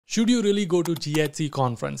Should you really go to GHC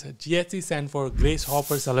conference? GHC stands for Grace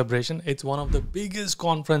Hopper Celebration. It's one of the biggest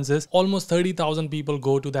conferences. Almost 30,000 people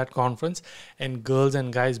go to that conference, and girls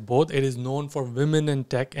and guys both. It is known for women in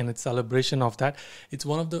tech and its celebration of that. It's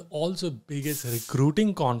one of the also biggest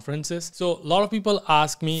recruiting conferences. So a lot of people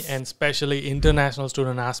ask me, and especially international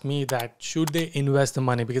students ask me, that should they invest the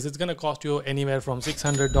money, because it's going to cost you anywhere from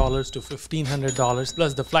 $600 to $1,500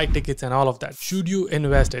 plus the flight tickets and all of that. Should you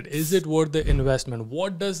invest it? Is it worth the investment?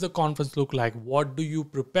 What does the conference look like? What do you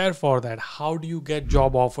prepare for that? How do you get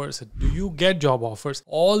job offers? Do you get job offers?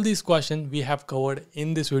 All these questions we have covered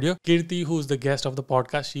in this video. Kirti, who's the guest of the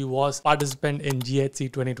podcast, she was participant in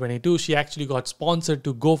GHC 2022. She actually got sponsored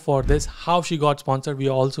to go for this. How she got sponsored, we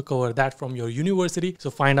also cover that from your university, so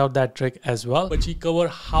find out that trick as well. But she covered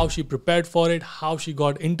how she prepared for it, how she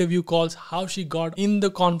got interview calls, how she got in the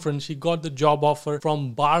conference, she got the job offer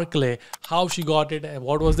from Barclay, how she got it, and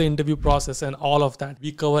what was the interview process, and all of that.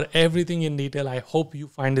 We cover everything in detail. I hope you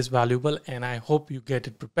find this valuable, and I hope you get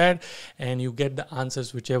it prepared and you get the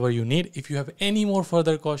answers whichever you need. If you have any more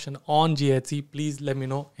further question on GHC, please let me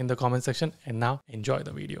know in the comment section. And now enjoy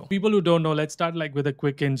the video. People who don't know, let's start like with a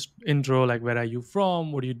quick intro, like where are you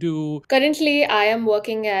from, what do you do? Currently, I am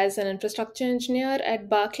working as an infrastructure engineer at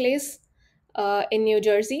Barclays in New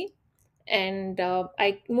Jersey. And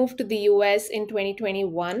I moved to the US in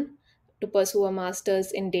 2021 to pursue a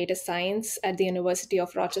master's in data science at the University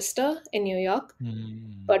of Rochester in New York.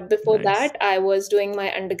 But before Nice. that, I was doing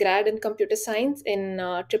my undergrad in computer science in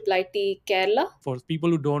IIIT Kerala. For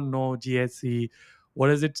people who don't know GHC, what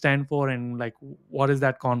does it stand for, and like what is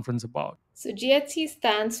that conference about? So, GHC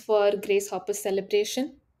stands for Grace Hopper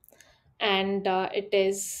Celebration, and it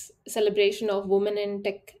is a celebration of women in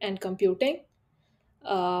tech and computing.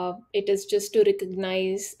 It is just to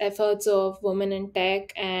recognize efforts of women in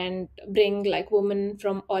tech and bring like women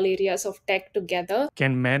from all areas of tech together.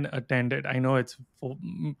 Can men attend it? I know it's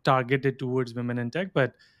targeted towards women in tech,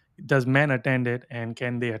 but does men attend it, and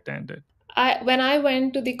can they attend it? When I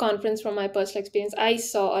went to the conference from my personal experience, I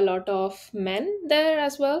saw a lot of men there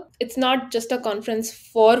as well. It's not just a conference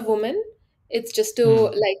for women. It's just to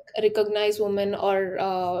Hmm. like recognize women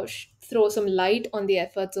or throw some light on the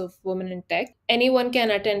efforts of women in tech. Anyone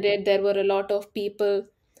can attend it. There were a lot of people,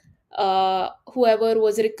 whoever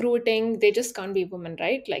was recruiting, they just can't be women,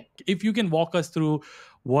 right? Like, If you can walk us through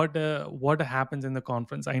what happens in the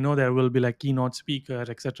conference. I know there will be like keynote speaker,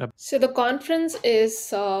 etc. so the conference is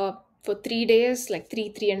for 3 days, like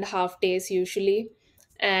three and a half days usually.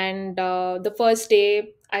 And the first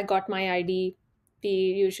day, I got my ID. We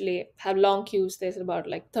usually have long queues. There's about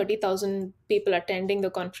like 30,000 people attending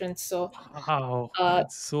the conference. So Wow, uh,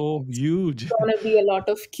 it's so huge. gonna be a lot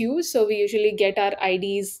of queues. So we usually get our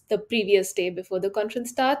IDs the previous day before the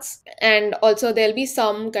conference starts. And also there'll be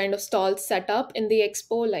some kind of stalls set up in the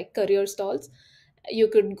expo, like career stalls. You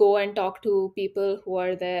could go and talk to people who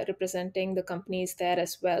are there representing the companies there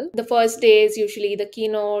as well. The first day is usually the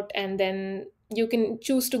keynote, and then you can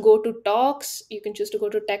choose to go to talks. You can choose to go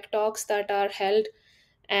to tech talks that are held,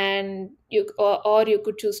 and or you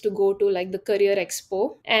could choose to go to like the career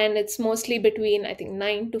expo, and it's mostly between I think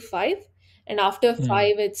 9 to 5. And after Hmm.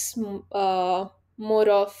 5, it's more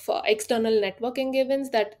of external networking events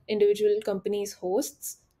that individual companies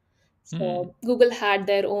hosts. Hmm. So Google had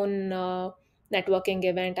their own networking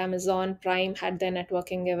event. Amazon Prime had their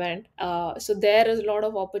networking event. So there is a lot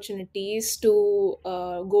of opportunities to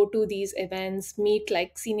go to these events, meet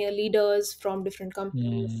like senior leaders from different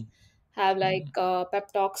companies, Hmm. have like Hmm.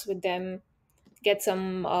 pep talks with them, get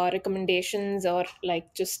some recommendations, or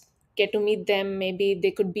like just get to meet them. Maybe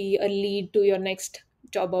they could be a lead to your next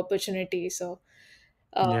job opportunity. So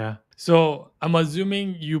uh, Yeah. So I'm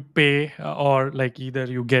assuming you pay, or like either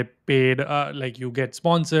you get paid, like you get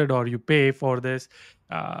sponsored, or you pay for this,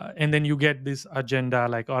 and then you get this agenda.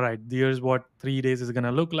 Like, all right, here's what 3 days is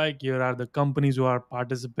gonna look like. Here are the companies who are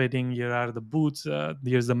participating. Here are the booths.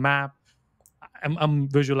 Here's the map. I'm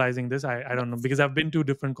visualizing this. I don't know, because I've been to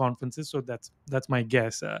different conferences, so that's my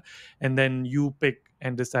guess. And then you pick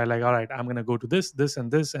and decide, like, all right, I'm gonna go to this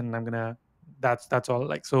and this, and I'm gonna. That's all.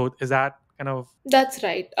 Like, so is that kind of. that's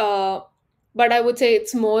right. But I would say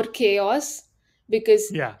it's more chaos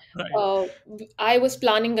because Yeah, right. uh, I was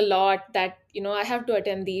planning a lot that, I have to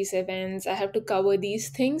attend these events, I have to cover these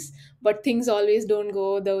things, but things always don't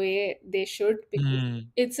go the way they should because Mm.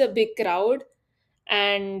 it's a big crowd,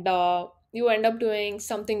 and you end up doing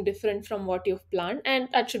something different from what you've planned, and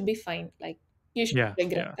that should be fine. Like, You should Yeah,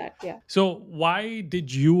 regret yeah. that. Yeah. So why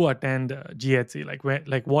did you attend GHC? Like where,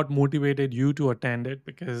 like what motivated you to attend it?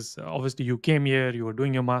 Because obviously you came here, you were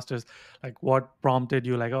doing your masters. Like what prompted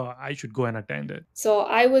you? Like, oh, I should go and attend it. So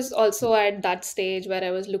I was also at that stage where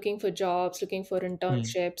I was looking for jobs, looking for Hmm.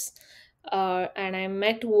 internships. And I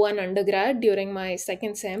met one undergrad during my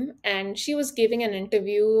second sem, and she was giving an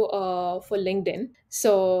interview for LinkedIn.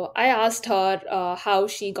 So I asked her how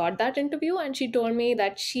she got that interview, and she told me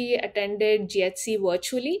that she attended GHC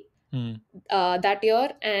virtually Hmm. that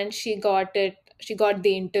year, and she got it. She got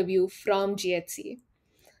the interview from GHC.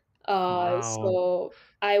 Wow. So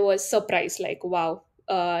I was surprised, like, wow,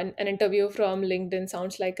 an interview from LinkedIn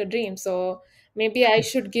sounds like a dream. So maybe I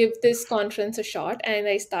should give this conference a shot. And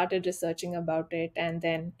I started researching about it, and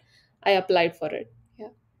then I applied for it. Yeah.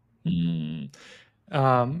 Hmm.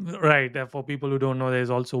 Right. For people who don't know, there's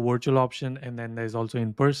also virtual option, and then there's also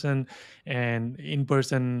in person. And in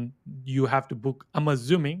person, you have to book. I'm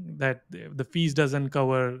assuming that the fees doesn't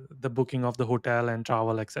cover the booking of the hotel and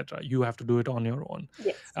travel, etc. You have to do it on your own.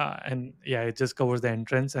 Yes. And yeah, it just covers the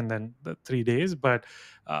entrance and then the 3 days. But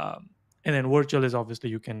and then virtual is obviously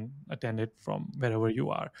you can attend it from wherever you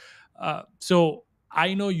are. So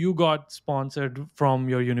I know you got sponsored from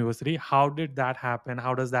your university. How did that happen?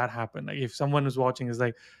 How does that happen? Like if someone is watching is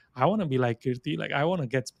like, I want to be like Kirti, like I want to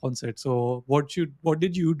get sponsored. So what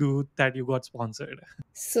did you do that you got sponsored?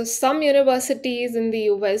 So some universities in the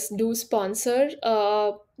US do sponsor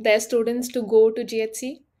their students to go to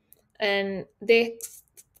GHC, and they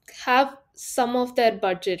have some of their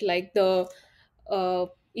budget, like the uh,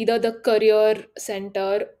 either the career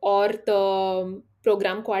center or the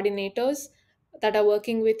program coordinators that are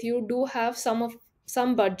working with you do have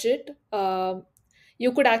some budget.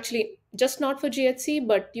 You could actually, just not for GHC,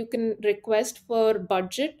 but you can request for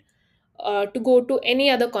budget to go to any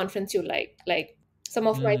other conference you like. Like some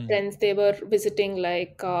of my Hmm. friends, they were visiting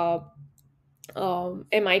like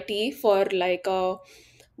MIT for like a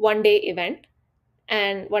 1 day event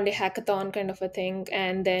and 1 day hackathon kind of a thing.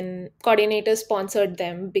 And then coordinators sponsored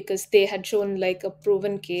them because they had shown like a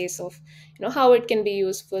proven case of, how it can be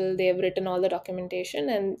useful. They have written all the documentation,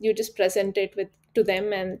 and you just present it with to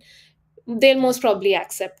them, and they'll most probably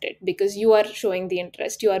accept it because you are showing the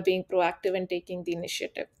interest, you are being proactive and taking the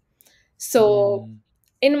initiative. So Hmm.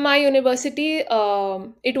 in my university,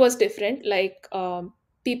 it was different. Like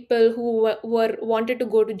people who were wanted to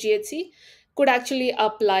go to GHC could actually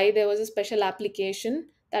apply. There was a special application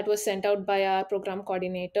that was sent out by our program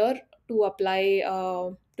coordinator to apply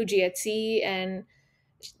to GHC, and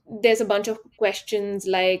there's a bunch of questions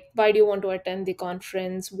like, why do you want to attend the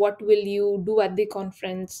conference, what will you do at the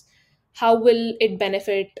conference, how will it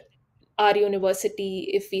benefit our university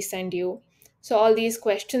if we send you. So all these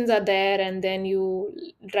questions are there, and then you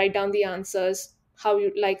write down the answers. How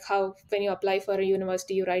you, like, how when you apply for a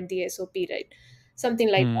university, you write the SOP, right?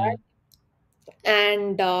 Something like that. Hmm.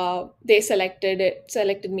 And they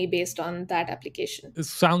selected me based on that application. It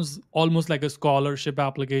sounds almost like a scholarship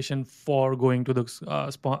application for going to the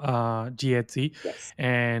GHC, Yes.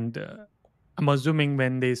 and I'm assuming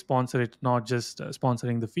when they sponsor it, not just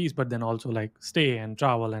sponsoring the fees, but then also like stay and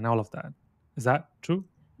travel and all of that. Is that true?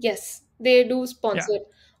 Yes, they do Yeah. sponsor.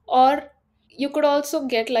 Or you could also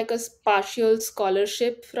get like a partial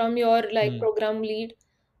scholarship from your like Hmm. program lead.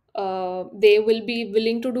 They will be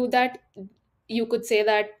willing to do that. You could say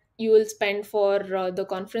that you will spend for the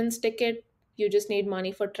conference ticket. You just need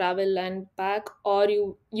money for travel and back, or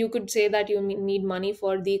you could say that you need money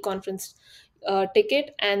for the conference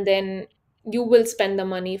ticket, and then you will spend the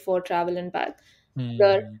money for travel and back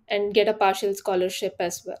there, Hmm. and get a partial scholarship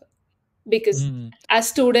as well. Because Hmm. as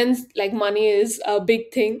students, like, money is a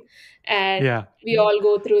big thing, and Yeah. we Yeah. all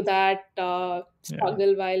go through that Yeah.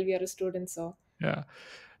 struggle while we are a student. So Yeah.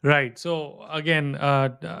 Right. So again,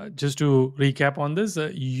 just to recap on this,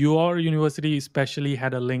 your university especially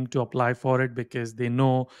had a link to apply for it because they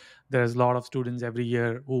know there's a lot of students every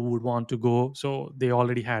year who would want to go. So they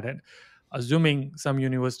already had it. Assuming some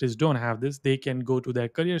universities don't have this, they can go to their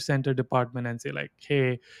career center department and say like,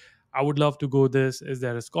 "Hey, I would love to go this. Is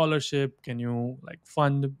there a scholarship? Can you like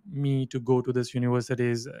fund me to go to this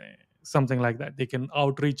universities?" Something like that. They can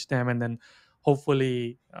outreach them, and then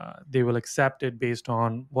hopefully they will accept it based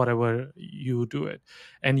on whatever you do it.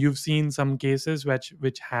 And you've seen some cases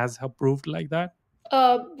which has approved like that.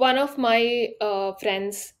 one of my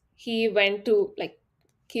friends, he went to, like,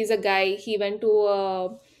 he's a guy, he went to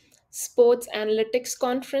a sports analytics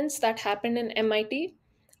conference that happened in MIT,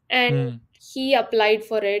 and Hmm. he applied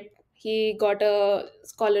for it. He got a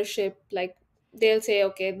scholarship. Like, they'll say,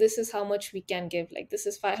 okay, this is how much we can give, like, this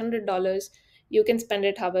is $500, you can spend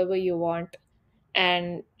it however you want.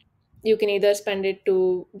 And You can either spend it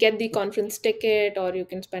to get the conference ticket, or you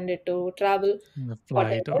can spend it to travel, The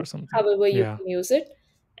flight whatever, or something. however you Yeah. can use it.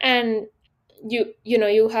 And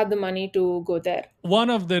you have the money to go there.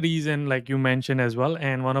 One of the reason, like you mentioned as well,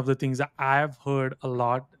 and one of the things that I've heard a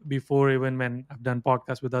lot before, even when I've done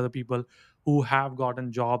podcasts with other people who have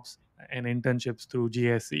gotten jobs and internships through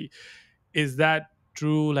GSC, is that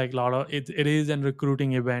true? Like a lot of it is a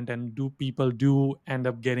recruiting event, and do people do end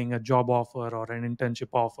up getting a job offer or an internship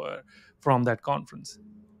offer from that conference?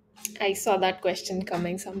 I saw that question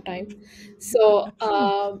coming sometime. So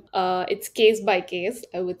it's case by case,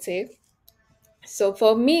 I would say. So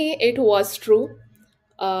for me, it was true.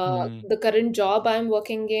 Hmm. The current job I'm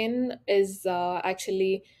working in is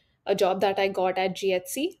actually a job that I got at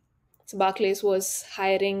GHC. So Barclays was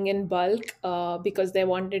hiring in bulk because they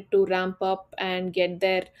wanted to ramp up and get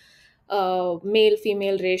their male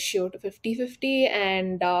female ratio to 50-50,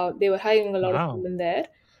 and they were hiring a lot of Wow. women there.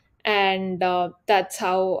 And that's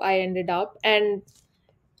how I ended up. And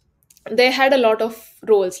they had a lot of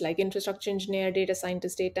roles like infrastructure engineer, data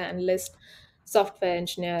scientist, data analyst, software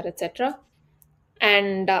engineer, etc.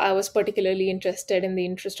 And I was particularly interested in the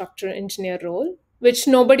infrastructure engineer role, which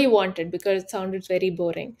nobody wanted because it sounded very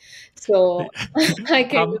boring. So I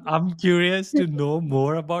kind I'm curious of to know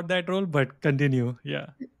more about that role, but continue.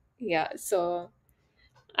 Yeah. yeah. So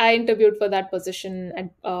I interviewed for that position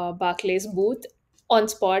at Barclays booth on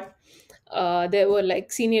spot. There were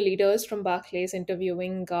like senior leaders from Barclays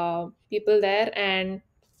interviewing people there, and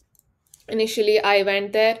initially I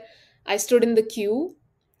went there. I stood in the queue,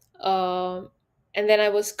 uh, and then I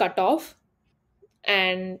was cut off,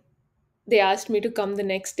 and they asked me to come the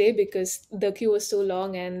next day because the queue was so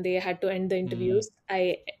long and they had to end the Hmm. interviews.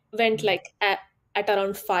 I went like at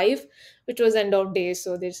around 5, which was end of day,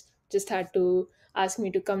 so they just had to ask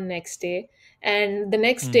me to come next day. And the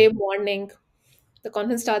next Hmm. day morning, the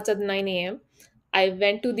conference starts at 9 a.m. I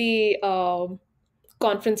went to the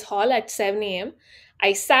conference hall at 7 a.m.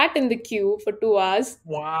 I sat in the queue for 2 hours,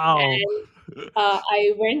 Wow. and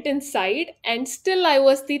I went inside, and still I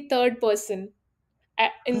was the third person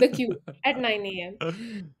in the queue at 9 a.m.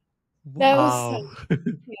 That was, Wow.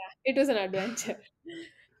 yeah, it was an adventure.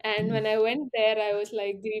 And when I went there, I was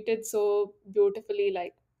like greeted so beautifully.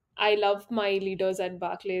 Like, I love my leaders at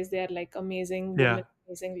Barclays. They are like amazing Yeah. women,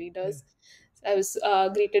 amazing Yeah. leaders. So I was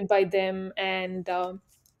greeted by them, and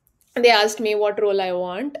they asked me what role I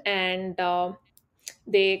want, and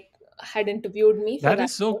they had interviewed me for That that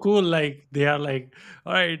is so role. cool. Like they are like,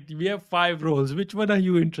 all right, we have five roles. Which one are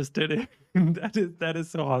you interested in? That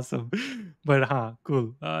is so awesome. But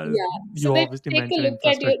cool. Yeah. So You they obviously take a mentioned look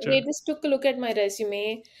at you. They infrastructure. just took a look at my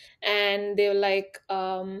resume, and they were like,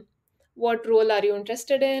 "What role are you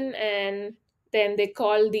interested in?" And then they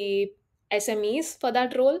called the SMEs for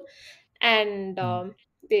that role, and Hmm.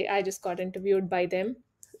 I just got interviewed by them.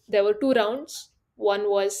 There were two rounds. One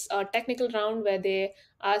was a technical round where they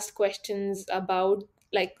asked questions about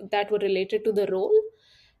like that were related to the role,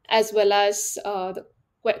 as well as the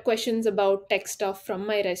questions about tech stuff from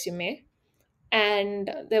my resume.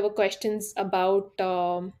 And there were questions about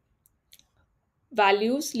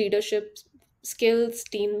values, leadership skills,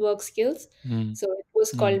 teamwork skills. Hmm. So it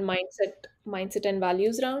was Hmm. called mindset and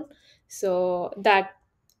values round. So that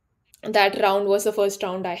round was the first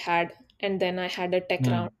round I had, and then I had a tech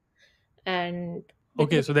round. Hmm. And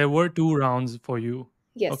Okay, between, so there were two rounds for you.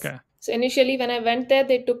 yes, Okay. so initially when I went there,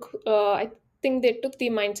 they took I think they took the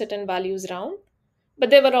mindset and values round, but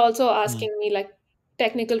they were also Hmm. asking me like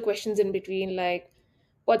technical questions in between, like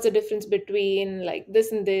what's the difference between like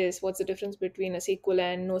this and this, what's the difference between a SQL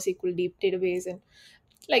and NoSQL deep database, and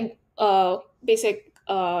like basic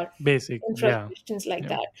Basic. infra Yeah. questions like Yeah.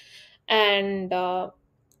 that. And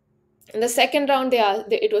in the second round,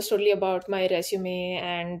 it was totally about my resume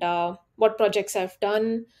and what projects I've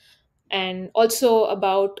done, and also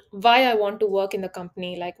about why I want to work in the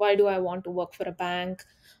company, like why do I want to work for a bank.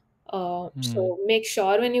 Hmm. So make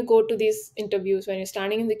sure when you go to these interviews, when you're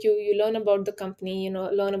standing in the queue, you learn about the company,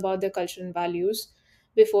 learn about their culture and values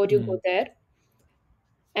before you Hmm. go there.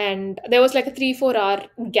 And there was like a 3-4 hour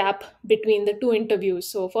gap between the two interviews.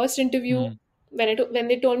 So first interview, Hmm. when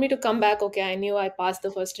they told me to come back, okay, I knew I passed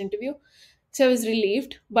the first interview, so I was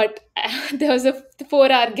relieved. But there was a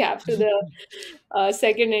 4-hour gap to the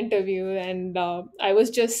second interview, and I was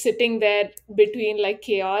just sitting there between like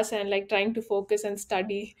chaos and like trying to focus and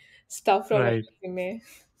study stuff from my Right. resume.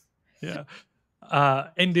 Yeah.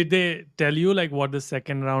 And did they tell you like what the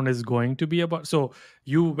second round is going to be about? So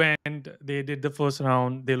you went, they did the first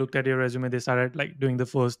round, they looked at your resume, they started like doing the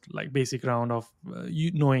first like basic round of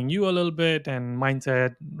you knowing you a little bit and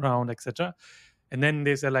mindset round, etc. And then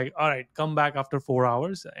they said like, all right, come back after 4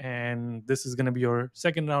 hours, and this is gonna be your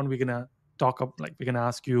second round. We're gonna talk up, like we're gonna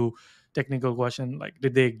ask you technical question. Like,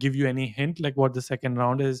 did they give you any hint like what the second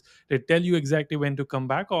round is? Did they tell you exactly when to come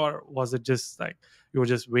back, or was it just like you were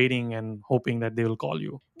just waiting and hoping that they will call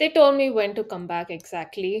you? They told me when to come back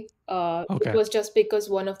exactly. It Okay. was just because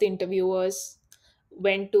one of the interviewers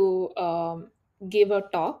went to give a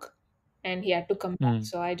talk and he had to come back. Mm.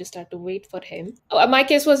 So I just had to wait for him. My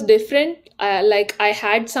case was different. Like I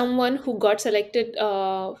had someone who got selected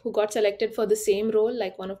for the same role,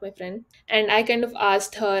 like one of my friends. And I kind of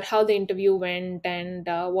asked her how the interview went and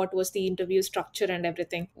what was the interview structure and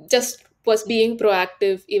everything. Just was being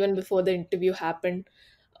proactive even before the interview happened.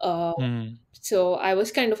 Uh, Mm. so I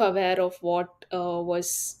was kind of aware of what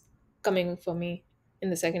was coming for me in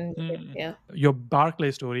the second interview. Mm. Yeah. Your Barclay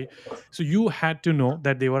story. So you had to know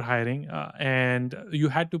that they were hiring, and you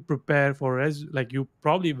had to prepare for, as like you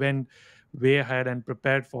probably went way ahead and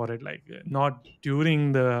prepared for it, like not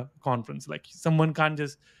during the conference. Like someone can't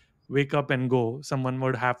just wake up and go. Someone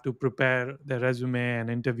would have to prepare their resume and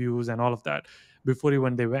interviews and all of that before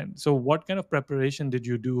even they went. So what kind of preparation did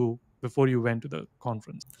you do before you went to the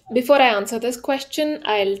conference? Before I answer this question,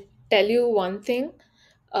 I'll tell you one thing.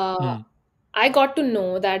 Uh, Mm. I got to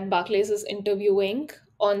know that Barclays is interviewing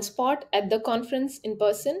on spot at the conference in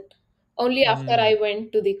person only after Mm. I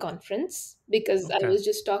went to the conference because I Okay. was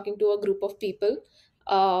just talking to a group of people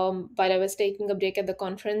while I was taking a break at the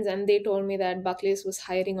conference, and they told me that Barclays was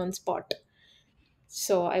hiring on spot.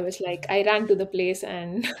 So I was like, I ran to the place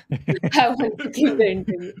and I want to give the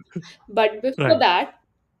interview. But before Right. that,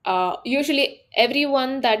 usually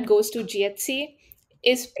everyone that goes to GHC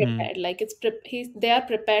is Mm. prepared. Like they are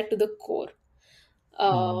prepared to the core. Mm.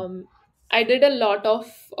 Um, I did a lot of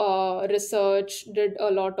research, did a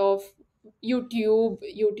lot of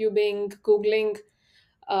YouTubing, Googling,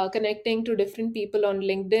 connecting to different people on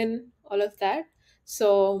LinkedIn, all of that.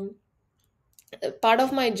 So part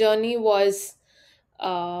of my journey was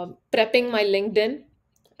prepping my LinkedIn.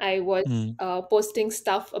 I was Mm. posting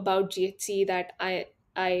stuff about GHC that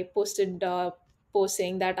I posted post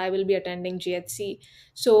saying that I will be attending GHC.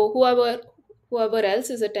 So whoever else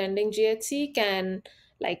is attending GHC can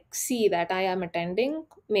like see that I am attending.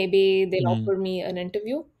 Maybe they'll Mm. offer me an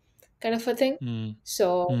interview, kind of a thing. Mm.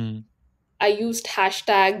 So Mm. I used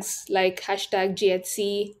hashtags like hashtag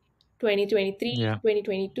GHC 2023, Yeah.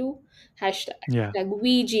 2022, Yeah. hashtag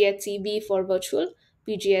VGHC, V for virtual,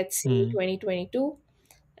 VGHC Mm. 2022,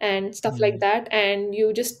 and stuff like Mm. that. And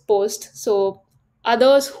you just post. So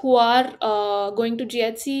others who are going to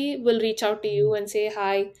GHC will reach out to you Mm. and say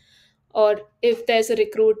hi. Or if there's a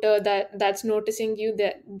recruiter that's noticing you,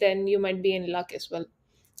 then you might be in luck as well.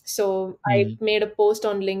 So I Mm. made a post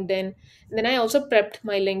on LinkedIn. And then I also prepped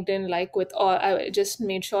my LinkedIn, like with all, I just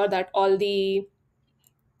made sure that all the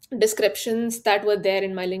descriptions that were there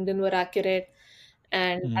in my LinkedIn were accurate.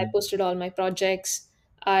 And I Mm. posted all my projects.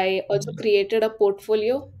 I also Mm. created a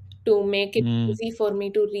portfolio to make it Mm. easy for me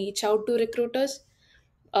to reach out to recruiters.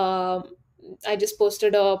 Um, I just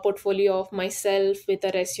posted a portfolio of myself with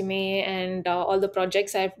a resume and all the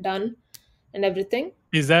projects I've done and everything.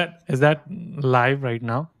 Is that live right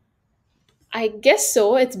now? I guess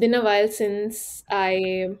so. It's been a while since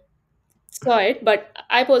I saw it, but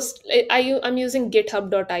I'm using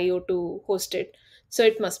github.io to host it, so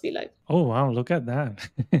it must be live. Oh wow, look at that.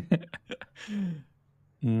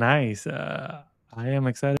 Nice. I am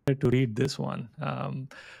excited to read this one.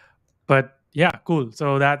 But yeah, cool.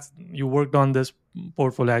 So that's you worked on this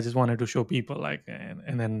portfolio. I just wanted to show people like,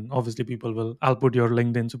 and then obviously people will. I'll put your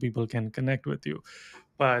LinkedIn so people can connect with you.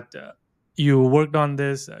 But you worked on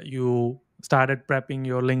this. You started prepping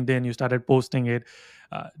your LinkedIn. You started posting it.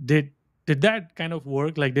 Did that kind of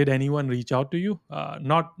work? Like, did anyone reach out to you?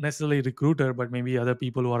 Not necessarily recruiter, but maybe other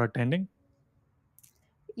people who are attending.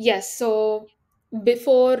 Yes, so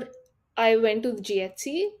before I went to the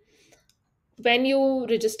GHC, when you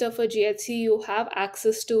register for GHC, you have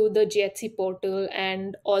access to the GHC portal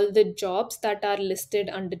and all the jobs that are listed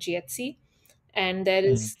under GHC. And there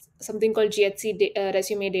Mm. is something called GHC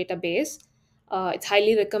resume database. It's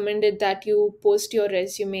highly recommended that you post your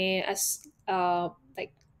resume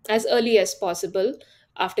like as early as possible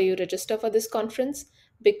after you register for this conference,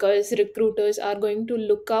 because recruiters are going to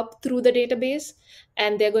look up through the database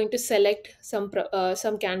and they're going to select some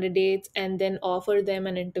candidates and then offer them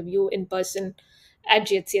an interview in person at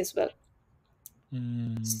GHC as well.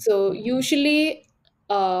 Mm. So usually,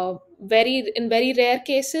 very in very rare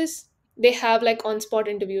cases, they have like on-spot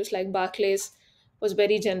interviews. Like Barclays was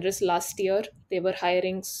very generous last year. They were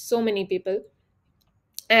hiring so many people,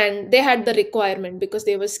 and they had the requirement because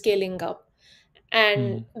they were scaling up.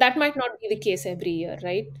 And Mm. that might not be the case every year,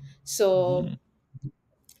 right? So Mm.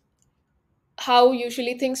 how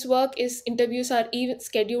usually things work is interviews are even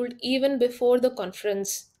scheduled even before the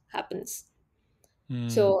conference happens. Mm.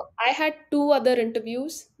 So I had two other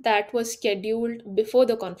interviews that was scheduled before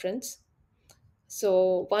the conference.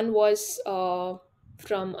 So one was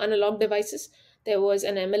from analog devices. There was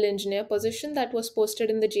an ML engineer position that was posted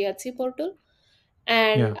in the GHC portal,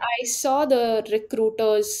 Yeah. and I saw the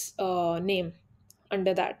recruiter's name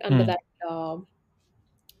under Mm. that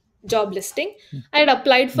job listing. I had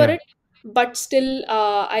applied for Yeah. it, but still,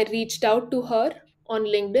 I reached out to her on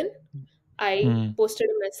LinkedIn. I Mm. posted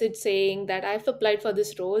a message saying that I've applied for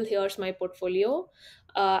this role. Here's my portfolio.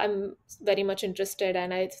 I'm very much interested,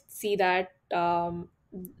 and I see that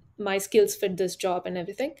my skills fit this job and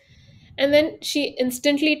everything. And then she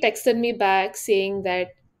instantly texted me back saying that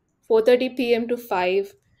 4:30 p.m. to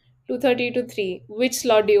 5, 2:30 to 3. Which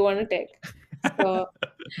slot do you want to take? So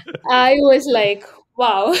I was like,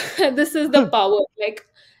 wow, this is the power. Like,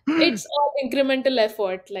 it's all incremental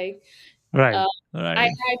effort. Like, Right. uh, I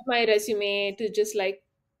Right. had my resume to just like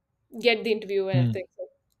get the interview and Mm. everything. So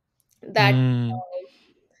that Mm.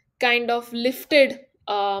 kind of lifted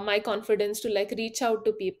my confidence to like reach out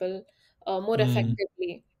to people more Mm.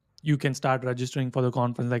 effectively. You can start registering for the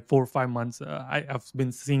conference like 4 or 5 months. I've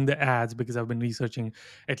been seeing the ads because I've been researching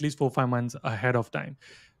at least 4 or 5 months ahead of time.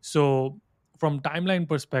 So, from timeline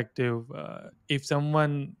perspective, if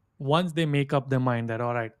someone once they make up their mind that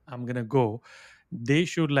all right, I'm gonna go, they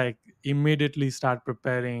should like immediately start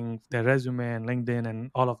preparing their resume and LinkedIn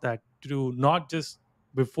and all of that to not just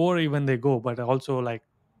before even they go, but also like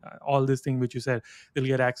all this thing which you said, they'll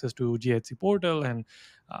get access to GHC portal and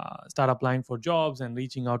start applying for jobs and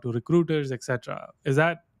reaching out to recruiters, etc. Is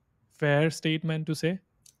that fair statement to say?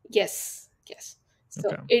 Yes, yes. So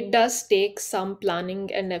Okay. it does take some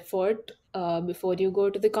planning and effort before you go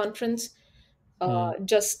to the conference. Mm.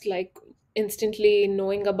 Just like instantly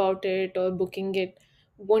knowing about it or booking it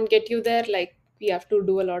won't get you there. Like, we have to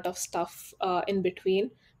do a lot of stuff in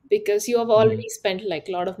between, because you have Mm. already spent like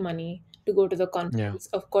a lot of money to go to the Yeah. conference.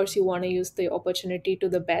 Of course, you want to use the opportunity to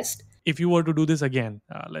the best. If you were to do this again,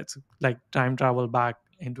 let's like time travel back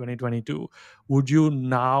in 2022, would you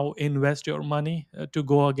now invest your money to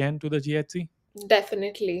go again to the GHC?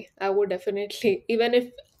 Definitely, I would definitely,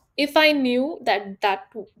 even if I knew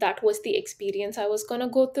that was the experience I was gonna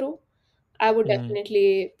go through, I would Mm.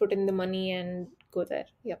 definitely put in the money and go there.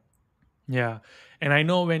 Yep. Yeah. And I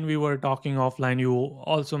know when we were talking offline, you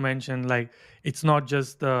also mentioned like it's not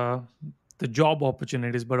just the job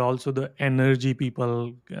opportunities, but also the energy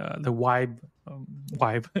people, the vibe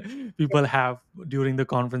people have during the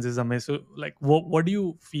conferences. Amazing. So, like, what do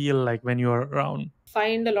you feel like when you're around?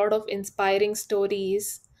 Find a lot of inspiring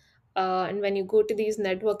stories. And when you go to these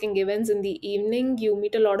networking events in the evening, you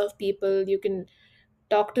meet a lot of people. You can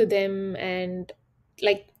talk to them, and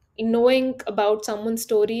like knowing about someone's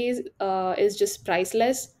stories is just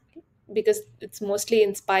priceless, because it's mostly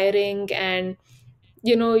inspiring. And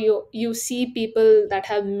you see people that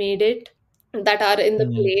have made it, that are in the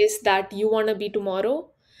Mm. place that you want to be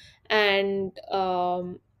tomorrow. And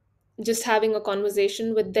just having a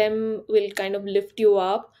conversation with them will kind of lift you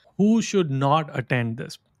up. Who should not attend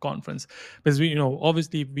this conference? Because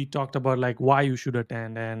obviously we talked about like why you should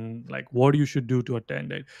attend and like what you should do to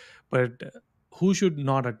attend it, but who should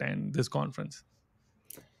not attend this conference?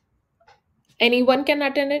 Anyone can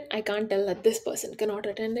attend it. I can't tell that this person cannot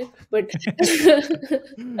attend it, but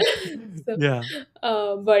so, Yeah.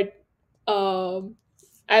 but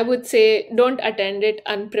I would say don't attend it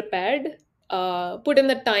unprepared. Put in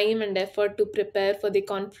the time and effort to prepare for the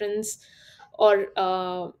conference,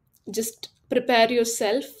 or just prepare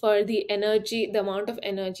yourself for the amount of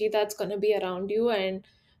energy that's going to be around you. And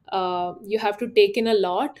you have to take in a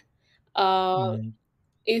lot. Uh, Mm.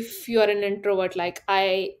 if you are an introvert, like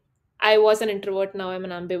I was an introvert, now I'm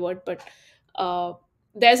an ambivert, but uh,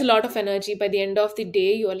 there's a lot of energy. By the end of the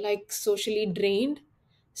day, you're like socially drained.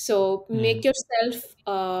 So Mm. make yourself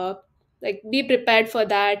like be prepared for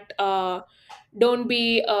that. Don't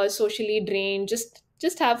be socially drained.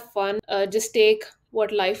 Just have fun. Just take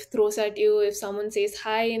what life throws at you. If someone says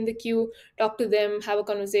hi in the queue, talk to them, have a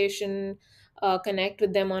conversation, connect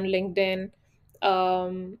with them on LinkedIn.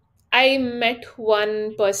 I met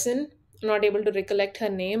one person, not able to recollect her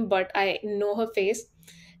name, but I know her face.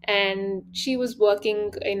 And she was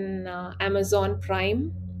working in Amazon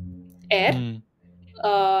Prime Air. Mm.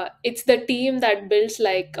 It's the team that builds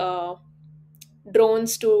like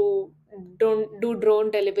drones to don't do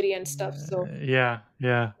drone delivery and stuff. So Yeah,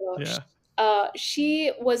 yeah, uh, sh- yeah.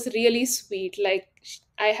 she was really sweet. Like,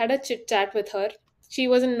 I had a chit chat with her. She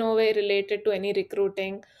was in no way related to any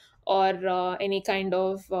recruiting or any kind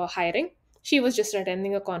of hiring. She was just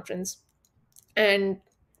attending a conference. And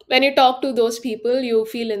when you talk to those people, you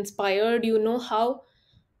feel inspired. You know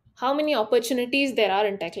how many opportunities there are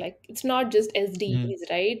in tech. Like, it's not just Mm. SDEs,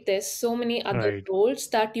 right? There's so many other Right. roles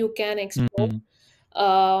that you can explore. Mm.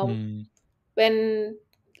 um, Mm. when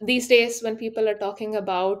these days, when people are talking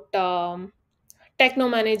about techno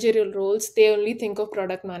managerial roles, they only think of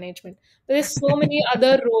product management. There's so many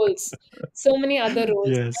other roles, so many other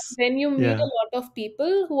roles. Yes. When you meet Yeah. a lot of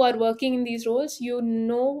people who are working in these roles, you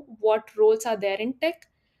know what roles are there in tech.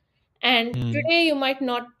 And Mm. today you might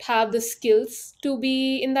not have the skills to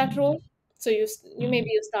be in that Mm. role. So you maybe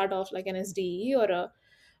Mm. you start off like an SDE or a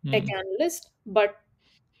tech Mm. analyst, but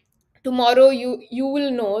tomorrow you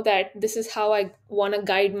will know that this is how I want to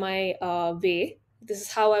guide my way. This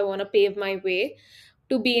is how I want to pave my way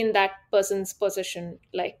to be in that person's position,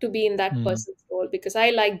 like to be in that Mm. person's role, because I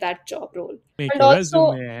like that job role. Make And a also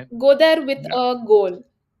resume. go there with Yeah. a goal.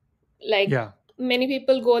 Like, Yeah. many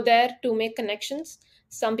people go there to make connections.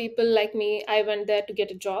 Some people, like me, I went there to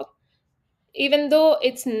get a job. Even though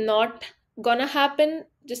it's not gonna happen,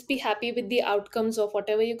 just be happy with the outcomes of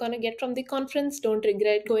whatever you're gonna get from the conference. Don't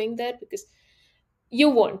regret going there, because you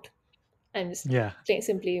won't. I'm just Yeah.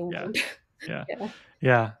 simply you Yeah. won't. Yeah. Yeah.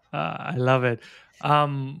 Yeah. I love it.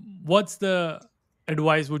 What's the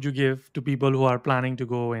advice would you give to people who are planning to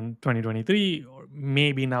go in 2023, or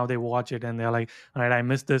maybe now they watch it and they're like, all right, I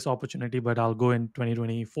missed this opportunity, but I'll go in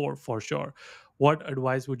 2024 for sure. What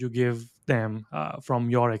advice would you give them from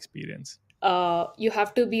your experience? You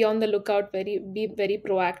have to be on the lookout, be very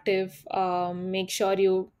proactive. Make sure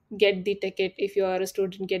you get the ticket. If you are a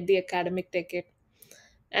student, get the academic ticket.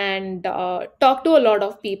 And talk to a lot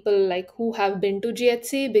of people like who have been to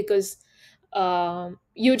GHC, because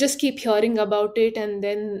you just keep hearing about it, and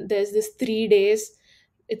then there's this 3 days.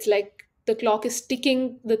 It's like the clock is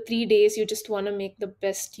ticking. The 3 days, you just want to make the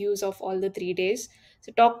best use of all the 3 days.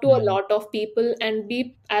 So talk to a Mm. lot of people and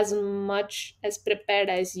be as much as prepared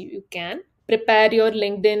as you can. Prepare your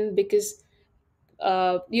LinkedIn, because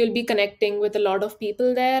you'll be connecting with a lot of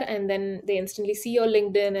people there, and then they instantly see your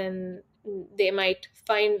LinkedIn, and they might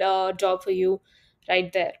find a job for you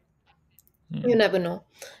right there. You Mm. never know.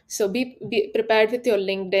 So be prepared with your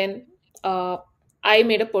LinkedIn. uh, I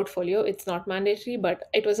made a portfolio. It's not mandatory, but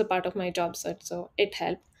it was a part of my job search, so it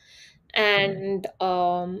helped. Mm. And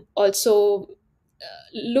also,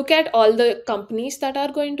 look at all the companies that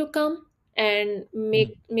are going to come, and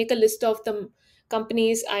Mm. make a list of the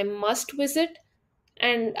companies I must visit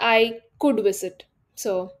and I could visit.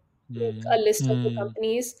 So make a Mm. list of the Mm.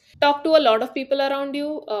 companies. Talk to a lot of people around you,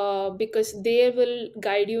 because they will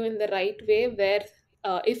guide you in the right way. Where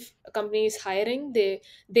if a company is hiring,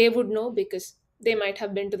 they would know, because they might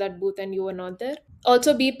have been to that booth and you were not there.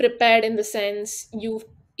 Also, be prepared in the sense, you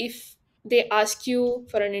if they ask you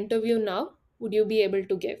for an interview now, would you be able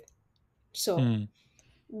to give? So Mm.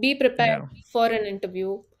 be prepared Yeah. for an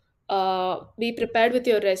interview. Be prepared with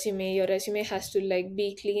your resume. Your resume has to like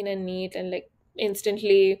be clean and neat and like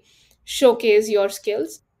instantly showcase your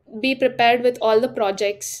skills. Be prepared with all the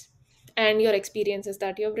projects and your experiences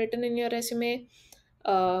that you have written in your resume.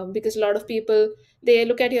 Because a lot of people, they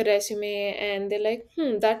look at your resume and they're like,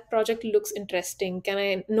 that project looks interesting, can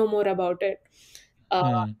I know more about it?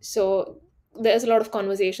 Mm. So there's a lot of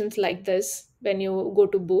conversations like this when you go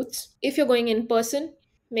to booths. If you're going in person,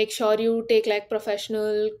 make sure you take like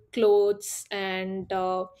professional clothes, and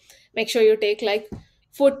make sure you take like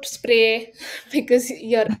foot spray because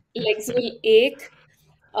your legs will ache.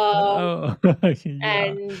 um, Oh,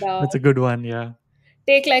 yeah. and That's a good one. Yeah.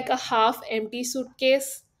 take like a half empty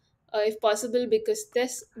suitcase, if possible, because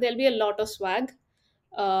there'll be a lot of swag.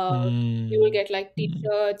 uh, you will Mm. get like Mm.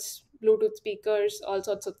 t-shirts, Bluetooth speakers, all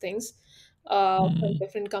sorts of things from Mm.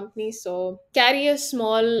 different companies. So carry a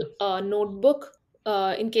small notebook.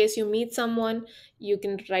 In case you meet someone, you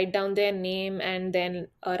can write down their name and then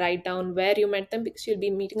write down where you met them, because you'll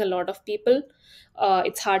be meeting a lot of people.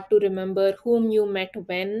 It's hard to remember whom you met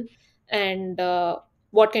when, and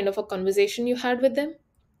what kind of a conversation you had with them.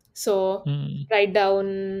 So Mm. write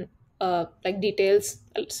down like details,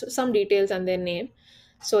 some details and their name,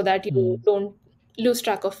 so that you Mm. don't lose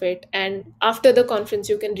track of it. And after the conference,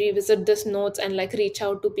 you can revisit this notes and like reach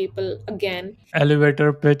out to people again.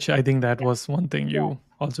 Elevator pitch. I think that Yeah, was one thing yeah, you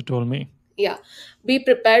also told me. yeah. Be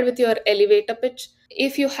prepared with your elevator pitch.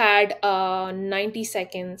 If you had 90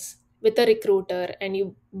 seconds with a recruiter and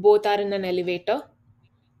you both are in an elevator,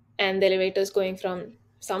 and the elevator is going from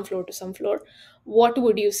some floor to some floor, what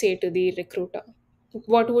would you say to the recruiter?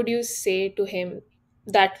 What would you say to him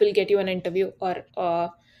that will get you an interview or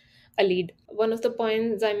a lead. One of the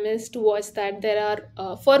points I missed was that there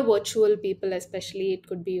are, for virtual people especially, it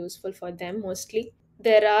could be useful for them mostly.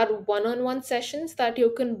 There are one-on-one sessions that you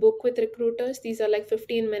can book with recruiters. These are like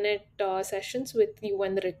 15-minute sessions with you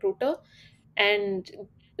and the recruiter, and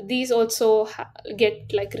these also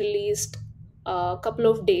get like released a couple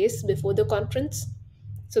of days before the conference.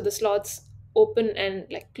 So the slots open and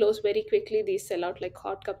like close very quickly. These sell out like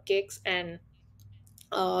hot cupcakes, and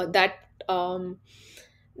that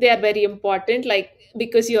they are very important, like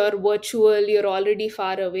because you're virtual, you're already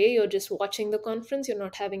far away, you're just watching the conference, you're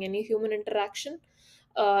not having any human interaction.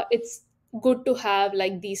 It's good to have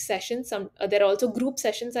like these sessions. There are also group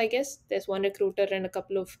sessions, I guess. There's one recruiter and a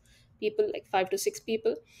couple of people, like 5 to 6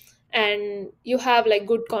 people, and you have like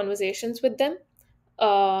good conversations with them.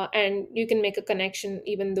 And you can make a connection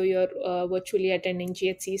even though you're virtually attending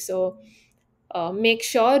GHC. So make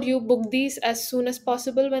sure you book these as soon as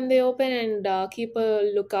possible when they open, and keep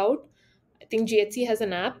a lookout. I think GHC has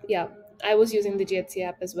an app. Yeah, I was using the GHC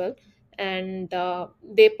app as well, and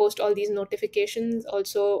they post all these notifications.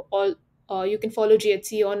 Also, all you can follow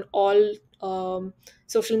GHC on all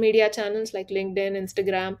social media channels like LinkedIn,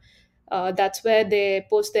 Instagram. That's where they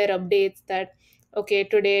post their updates that okay,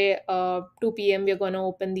 today 2 p.m. we're gonna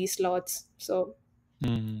open these slots. So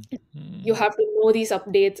Mm. you Mm. have to know these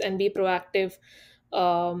updates and be proactive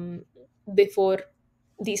before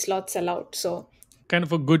these slots sell out. So Kind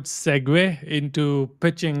of a good segue into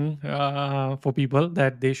pitching for people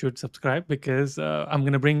that they should subscribe, because I'm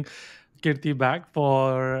going to bring Kirti back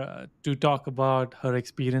for to talk about her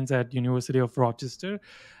experience at University of Rochester,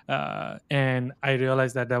 and I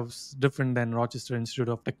realized that that was different than Rochester Institute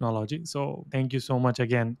of Technology. So thank you so much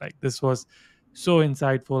again. Like, this was so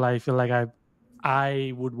insightful. I feel like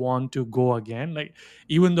I would want to go again. Like,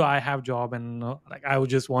 even though I have job, and like, I would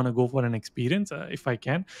just want to go for an experience if I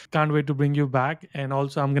can. Can't wait to bring you back. And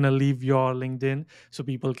also, I'm gonna leave your LinkedIn so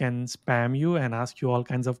people can spam you and ask you all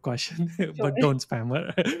kinds of questions, sure. but don't spam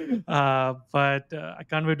her. But I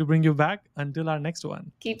can't wait to bring you back until our next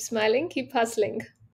one. Keep smiling, keep hustling.